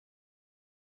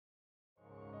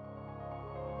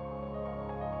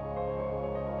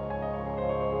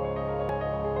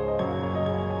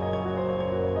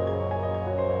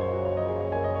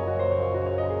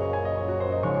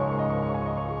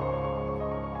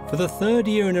For the third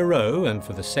year in a row, and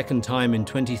for the second time in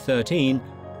 2013,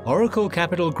 Oracle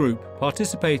Capital Group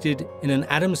participated in an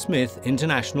Adam Smith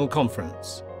International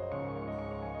Conference.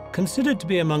 Considered to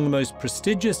be among the most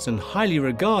prestigious and highly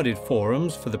regarded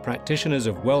forums for the practitioners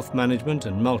of wealth management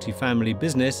and multifamily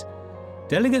business,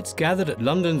 delegates gathered at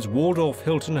London's Waldorf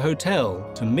Hilton Hotel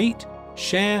to meet,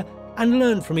 share, and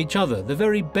learn from each other the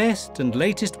very best and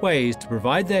latest ways to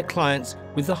provide their clients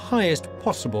with the highest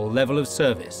possible level of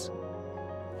service.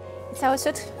 It's our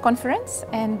third conference,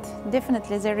 and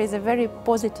definitely there is a very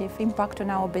positive impact on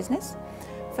our business.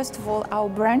 First of all, our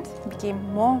brand became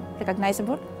more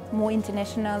recognizable, more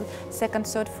international, second,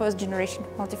 third, first generation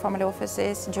multifamily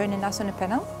offices joining us on a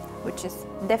panel, which is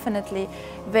definitely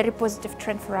a very positive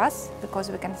trend for us, because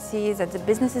we can see that the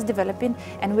business is developing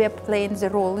and we are playing the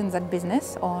role in that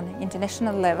business on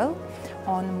international level,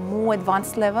 on more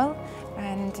advanced level,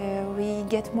 and we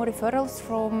get more referrals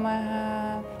from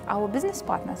our business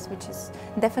partners, which is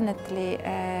definitely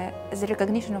the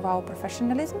recognition of our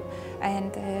professionalism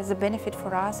and the benefit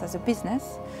for us as a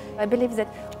business. I believe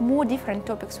that more different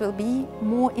topics will be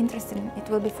more interesting. It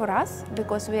will be for us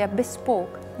because we are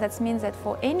bespoke. That means that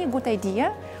for any good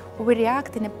idea, we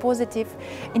react in a positive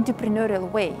entrepreneurial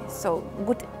way. So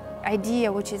good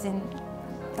idea which is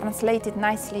translated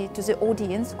nicely to the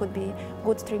audience could be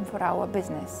good stream for our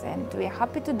business, and we are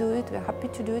happy to do it. We're happy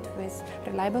to do it with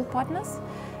reliable partners,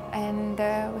 and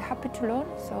we're happy to learn.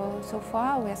 So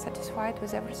far we are satisfied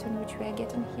with everything which we are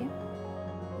getting here.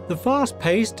 The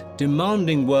fast-paced,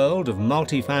 demanding world of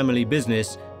multifamily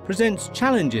business presents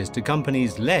challenges to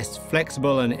companies less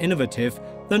flexible and innovative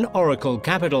than Oracle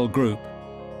Capital Group.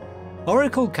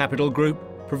 Oracle Capital Group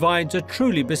provides a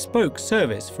truly bespoke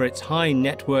service for its high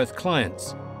net worth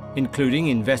clients, including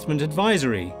investment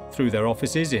advisory through their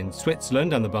offices in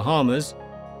Switzerland and the Bahamas,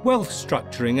 wealth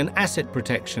structuring and asset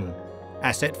protection,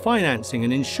 asset financing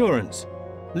and insurance,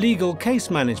 legal case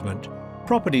management,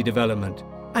 property development,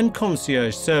 and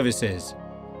concierge services.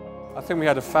 I think we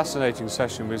had a fascinating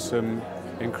session with some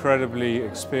incredibly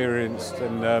experienced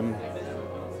and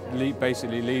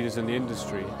basically leaders in the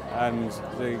industry, and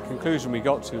the conclusion we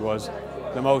got to was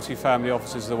the multifamily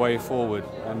office is the way forward,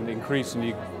 and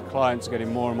increasingly clients are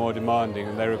getting more and more demanding,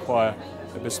 and they require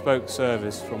a bespoke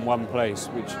service from one place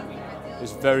which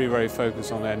is very, very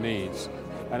focused on their needs.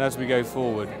 And as we go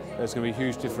forward, there's going to be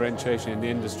huge differentiation in the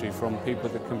industry from people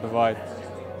that can provide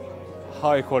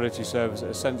high quality service at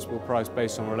a sensible price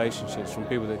based on relationships from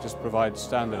people that just provide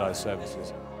standardized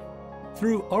services.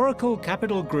 Through Oracle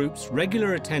Capital Group's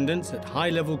regular attendance at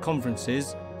high-level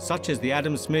conferences, such as the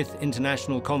Adam Smith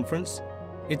International Conference,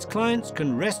 its clients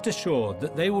can rest assured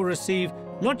that they will receive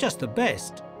not just the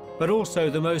best, but also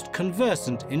the most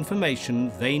conversant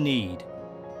information they need.